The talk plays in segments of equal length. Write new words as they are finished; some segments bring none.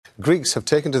Greeks have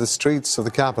taken to the streets of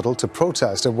the capital to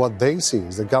protest at what they see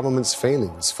as the government's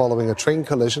failings following a train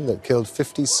collision that killed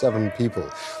 57 people.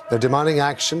 They're demanding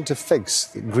action to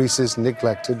fix Greece's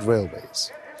neglected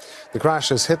railways. The crash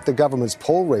has hit the government's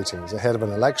poll ratings ahead of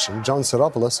an election. John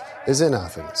Saropoulos is in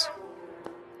Athens.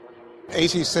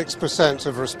 86%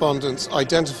 of respondents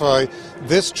identify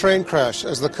this train crash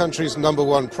as the country's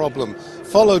 #1 problem,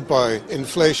 followed by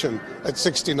inflation at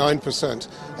 69%.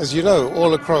 As you know,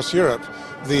 all across Europe,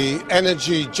 the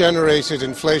energy-generated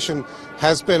inflation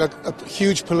has been a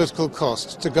huge political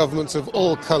cost to governments of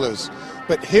all colours.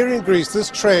 But here in Greece, this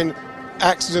train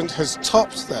accident has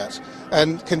topped that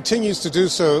and continues to do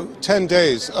so 10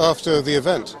 days after the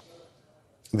event.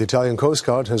 The Italian Coast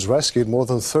Guard has rescued more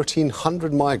than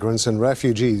 1,300 migrants and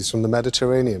refugees from the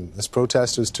Mediterranean as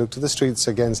protesters took to the streets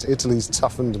against Italy's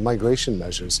toughened migration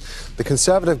measures. The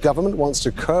Conservative government wants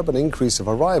to curb an increase of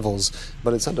arrivals,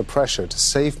 but it's under pressure to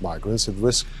save migrants at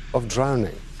risk of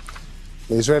drowning.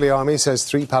 The Israeli army says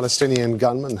 3 Palestinian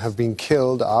gunmen have been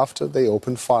killed after they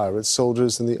opened fire at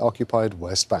soldiers in the occupied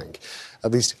West Bank.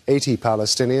 At least 80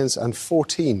 Palestinians and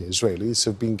 14 Israelis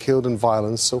have been killed in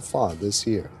violence so far this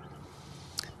year.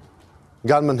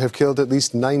 Gunmen have killed at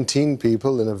least 19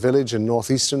 people in a village in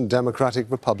northeastern Democratic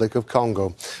Republic of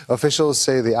Congo. Officials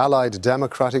say the Allied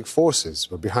Democratic Forces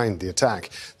were behind the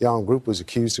attack. The armed group was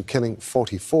accused of killing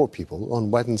 44 people on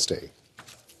Wednesday.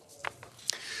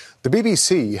 The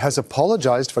BBC has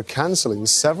apologised for cancelling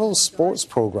several sports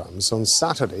programmes on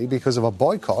Saturday because of a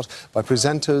boycott by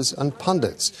presenters and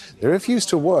pundits. They refused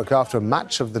to work after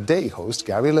Match of the Day host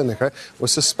Gary Lineker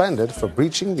was suspended for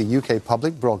breaching the UK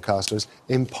public broadcaster's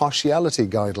impartiality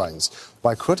guidelines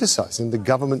by criticising the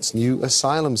government's new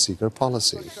asylum seeker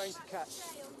policy.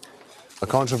 A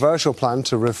controversial plan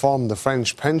to reform the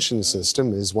French pension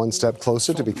system is one step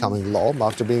closer to becoming law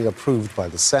after being approved by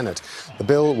the Senate. The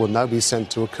bill will now be sent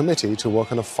to a committee to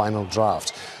work on a final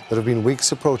draft. There have been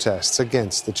weeks of protests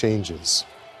against the changes.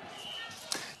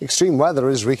 Extreme weather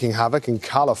is wreaking havoc in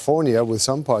California, with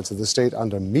some parts of the state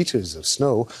under meters of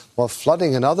snow, while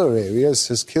flooding in other areas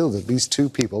has killed at least 2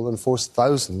 people and forced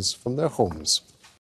thousands from their homes.